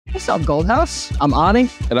What's up, Goldhouse? I'm Ani.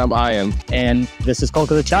 And I'm Ian. And this is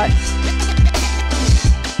Kolkata Chai.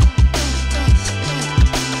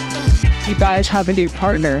 You guys have a new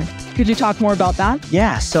partner. Could you talk more about that?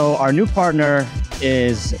 Yeah, so our new partner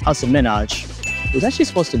is Hassan Minaj. He was actually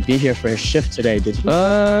supposed to be here for his shift today, did he? We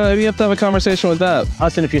have to have a conversation with that.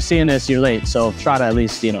 Hassan, if you're seeing this, you're late, so try to at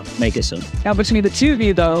least, make it soon. Now, between the two of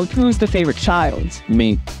you, though, who's the favorite child?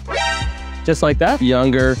 Me. Just like that?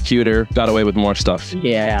 Younger, cuter, got away with more stuff.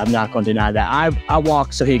 Yeah, I'm not going to deny that. I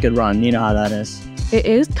walked so he could run. You know how that is. It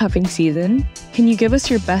is cuffing season. Can you give us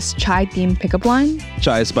your best chai-themed pickup line?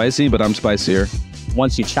 Chai is spicy, but I'm spicier.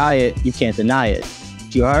 Once you chai it, you can't deny it.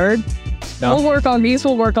 You heard? No? We'll work on these.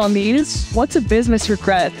 What's a business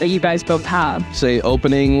regret that you guys both have? Say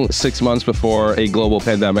opening 6 months before a global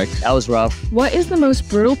pandemic. That was rough. What is the most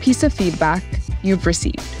brutal piece of feedback you've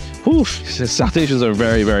received? Oof. South Asians are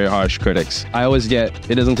very, very harsh critics. I always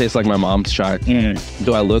get, it doesn't taste like my mom's chai.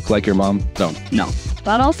 Do I look like your mom? No. No.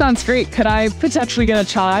 That all sounds great. Could I potentially get a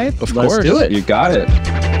chai? Of Let's course. do it. You got it.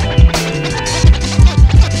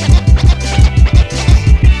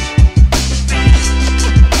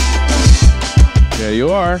 There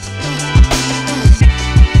you are.